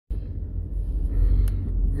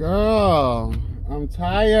Girl, I'm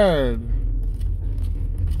tired.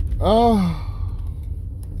 Oh.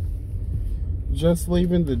 Just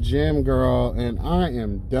leaving the gym, girl, and I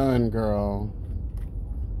am done, girl.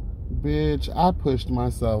 Bitch, I pushed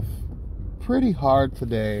myself pretty hard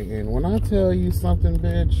today, and when I tell you something,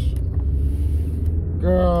 bitch,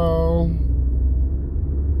 girl,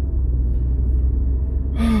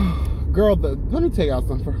 let me tell y'all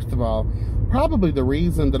something. First of all, probably the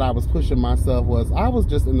reason that I was pushing myself was I was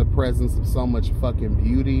just in the presence of so much fucking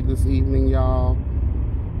beauty this evening, y'all.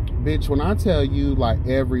 Bitch, when I tell you, like,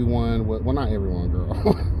 everyone, well, not everyone,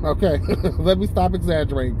 girl. Okay, let me stop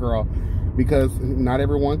exaggerating, girl, because not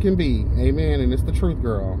everyone can be. Amen, and it's the truth,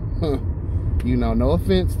 girl. You know, no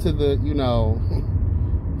offense to the, you know,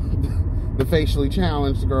 the facially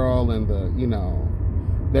challenged girl and the, you know,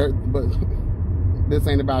 but this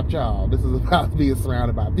ain't about y'all. This is about being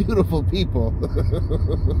surrounded by beautiful people.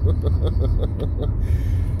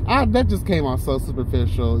 That just came off so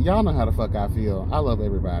superficial. Y'all know how the fuck I feel. I love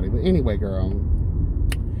everybody. But anyway, girl,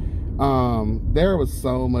 there was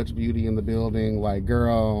so much beauty in the building. Like,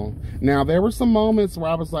 girl, now there were some moments where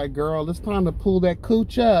I was like, girl, it's time to pull that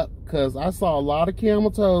cooch up, because I saw a lot of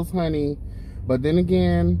camel toes, honey. But then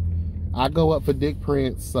again, I go up for dick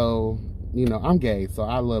prints, so, you know, I'm gay, so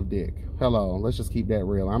I love dick. Hello, let's just keep that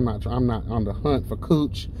real. I'm not on the hunt for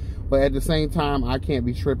cooch, but at the same time, I can't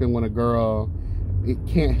be tripping when a girl, it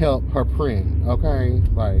can't help her print, okay?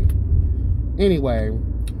 Like, anyway,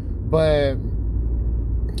 but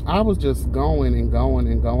I was just going and going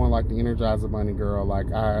and going like the Energizer Bunny, girl. Like,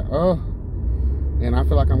 and I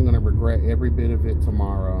feel like I'm gonna regret every bit of it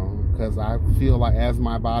tomorrow, because I feel like as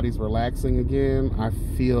my body's relaxing again, I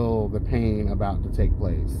feel the pain about to take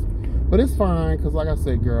place. But it's fine, because like I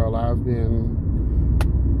said, girl, I've been,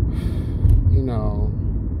 you know,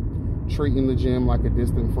 treating the gym like a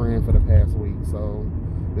distant friend for the past week. So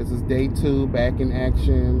this is day 2, back in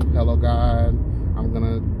action. Hello, God. I'm going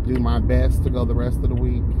to do my best to go the rest of the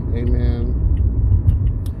week. Amen.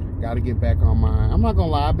 Got to get back on my, I'm not going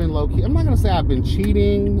to lie, I've been low-key. I'm not going to say I've been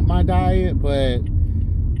cheating my diet, but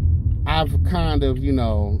I've kind of, you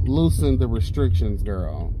know, loosened the restrictions,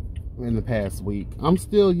 girl, in the past week. I'm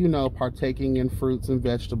still, you know, partaking in fruits and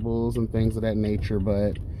vegetables and things of that nature,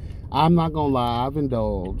 but I'm not gonna lie, I've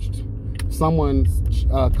indulged. Someone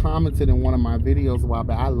commented in one of my videos a while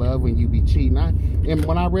back, I love when you be cheating. And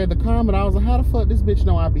when I read the comment, I was like, how the fuck this bitch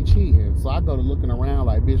know I be cheating? So I go to looking around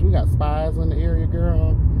like, bitch, we got spies in the area,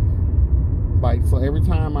 girl. Like, so every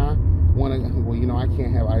time I want to, well, you know, I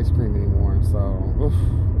can't have ice cream anymore, so oof.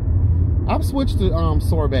 I've switched to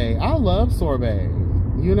sorbet. I love sorbet.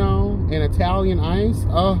 You know, and Italian ice,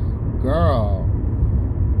 oh, girl.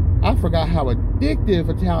 I forgot how addictive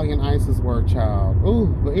Italian ices were, child. Ooh,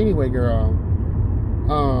 but anyway, girl.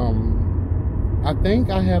 I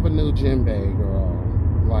think I have a new gym bag, girl.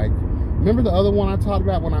 Like, remember the other one I talked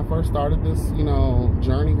about when I first started this, you know,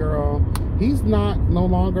 journey, girl? He's no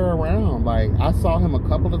longer around. Like, I saw him a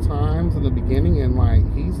couple of times in the beginning, and, like,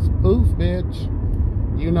 he's poof, bitch.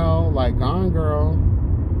 You know, like, gone, girl.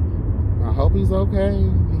 I hope he's okay.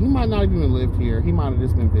 He might not even live here. He might have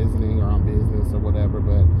just been visiting or on business or whatever,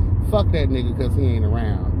 but fuck that nigga, because he ain't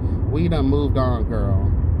around. We done moved on,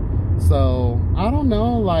 girl. So, I don't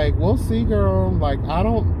know, like, we'll see, girl. Like, I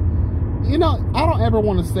don't ever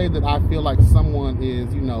want to say that I feel like someone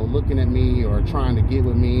is, you know, looking at me or trying to get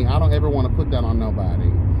with me. I don't ever want to put that on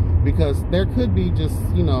nobody, because there could be just,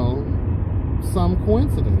 you know, some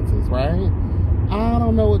coincidences, right? I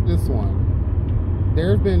don't know with this one.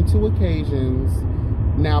 There have been 2 occasions.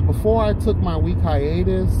 Now, before I took my week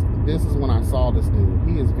hiatus, this is when I saw this dude.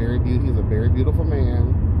 He is very beautiful. He's a very beautiful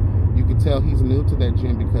man. You can tell he's new to that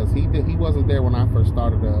gym, because he wasn't there when I first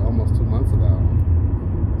started almost 2 months ago.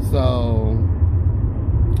 So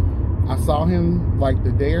I saw him like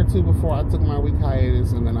the day or 2 before I took my week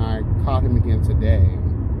hiatus, and then I caught him again today.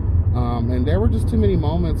 And there were just too many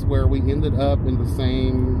moments where we ended up in the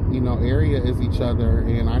same, you know, area as each other,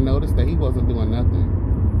 and I noticed that he wasn't doing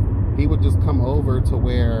nothing. He would just come over to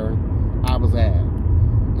where I was at,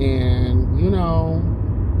 and, you know,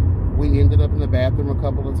 we ended up in the bathroom a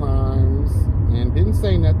couple of times and didn't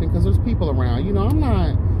say nothing, because there's people around. You know,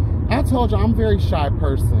 I told you, I'm a very shy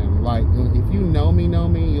person. Like, if you know me,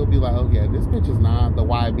 you'll be like, oh yeah, this bitch is not the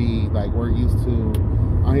YB like we're used to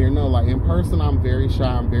on here. No, like, in person, I'm very shy.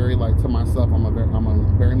 I'm very, like, to myself. I'm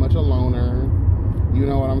very much a loner. You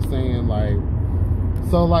know what I'm saying? Like,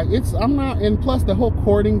 so, like, I'm not, and plus the whole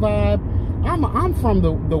courting vibe, I'm from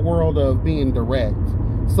the world of being direct.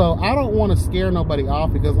 So I don't want to scare nobody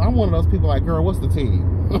off, because I'm one of those people like, girl, what's the tea?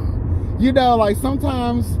 You know, like,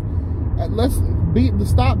 sometimes,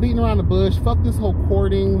 Stop beating around the bush. Fuck this whole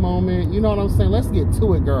courting moment. You know what I'm saying? Let's get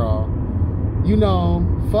to it, girl. You know,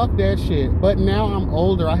 fuck that shit. But now I'm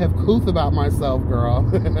older. I have couth about myself, girl.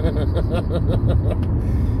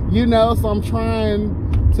 You know, so I'm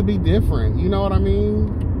trying to be different. You know what I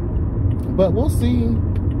mean? But we'll see.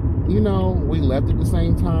 You know, we left at the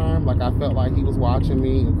same time. Like, I felt like he was watching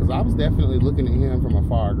me. Because I was definitely looking at him from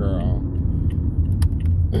afar, girl.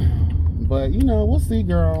 But, you know, we'll see,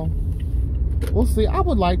 girl. We'll see. I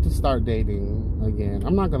would like to start dating again.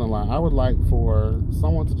 I'm not gonna lie. I would like for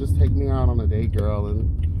someone to just take me out on a date, girl,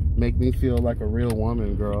 and make me feel like a real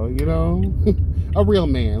woman, girl. You know, a real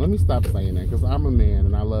man. Let me stop saying that, because I'm a man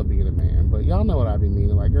and I love being a man. But y'all know what I be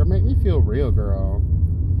meaning. Like, girl, make me feel real, girl.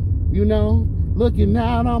 You know, looking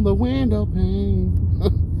out on the window pane.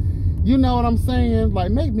 You know what I'm saying?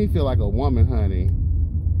 Like, make me feel like a woman, honey.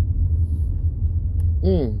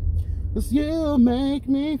 'Cause you make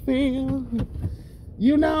me feel,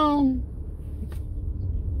 you know,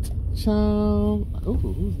 child. Oh,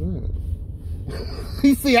 who's that?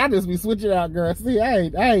 You see, I just be switching out, girl. See,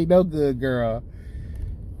 I ain't no good, girl.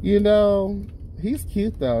 You know, he's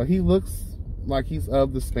cute though. He looks like he's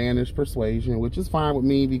of the Spanish persuasion, which is fine with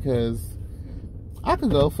me because I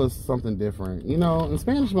could go for something different. You know, in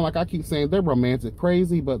Spanish, like I keep saying, they're romantic,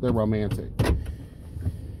 crazy, but they're romantic.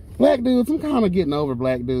 Black dudes, I'm kind of getting over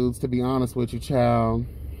black dudes, to be honest with you, child.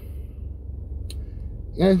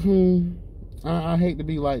 I hate to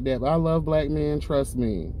be like that, but I love black men, trust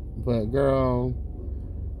me. But, girl,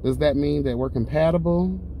 does that mean that we're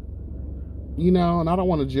compatible? You know, and I don't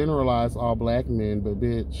want to generalize all black men, but,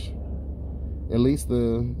 bitch, at least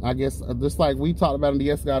I guess, just like we talked about in the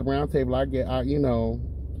Yes God Roundtable,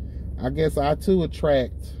 I guess I, too,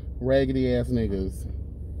 attract raggedy-ass niggas.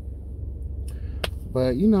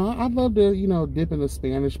 But, you know, I'd love to, you know, dip in the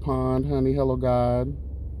Spanish pond, honey. Hello, God.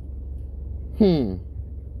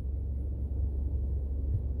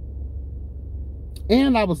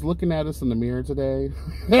 And I was looking at us in the mirror today.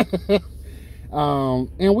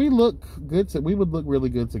 And we look good. We would look really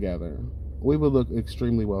good together. We would look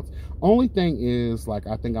extremely well. Only thing is, like,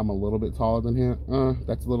 I think I'm a little bit taller than him.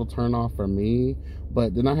 That's a little turn off for me.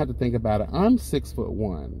 But then I have to think about it. I'm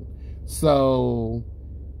 6'1". So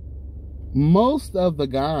most of the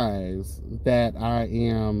guys that I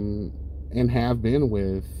am and have been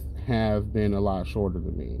with have been a lot shorter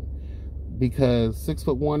than me, because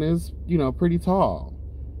 6'1" is, you know, pretty tall.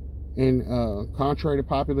 And contrary to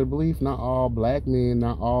popular belief, not all black men,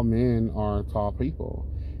 not all men are tall people.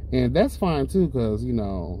 And that's fine too, because, you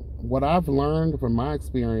know, what I've learned from my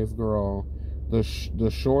experience, girl, the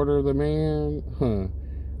shorter the man,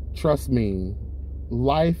 trust me,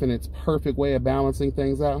 life and its perfect way of balancing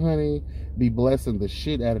things out, honey, be blessing the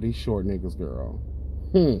shit out of these short niggas, girl.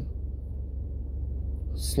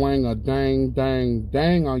 Slang a dang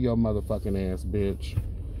on your motherfucking ass, bitch.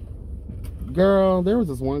 Girl, there was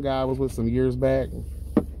this one guy I was with some years back.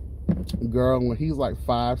 Girl, when he's like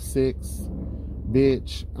 5'6",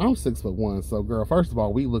 bitch, I'm 6'1", so girl, first of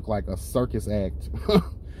all, we look like a circus act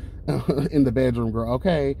in the bedroom, girl,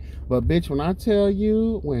 okay? But bitch, when I tell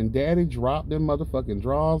you, when daddy dropped them motherfucking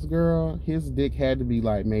drawers, girl, his dick had to be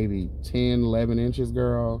like maybe 10, 11 inches,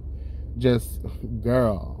 girl. Just,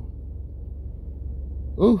 girl.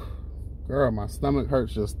 Ooh, girl, my stomach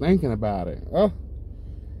hurts just thinking about it. Oh,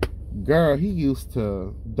 girl, he used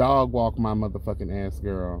to dog walk my motherfucking ass,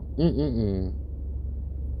 girl.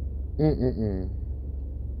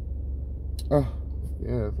 Oh,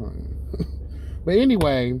 yeah, but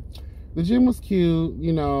anyway, the gym was cute.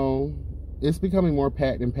 You know, it's becoming more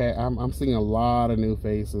packed and packed. I'm seeing a lot of new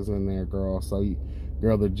faces in there, girl. So,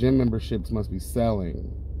 girl, the gym memberships must be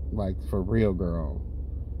selling, like, for real, girl.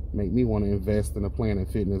 Make me want to invest in a Planet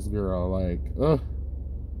Fitness, girl. Like, ugh.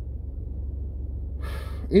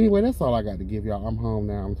 Anyway, that's all I got to give y'all. I'm home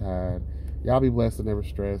now. I'm tired. Y'all be blessed and never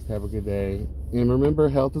stressed. Have a good day. And remember,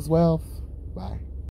 health is wealth. Bye.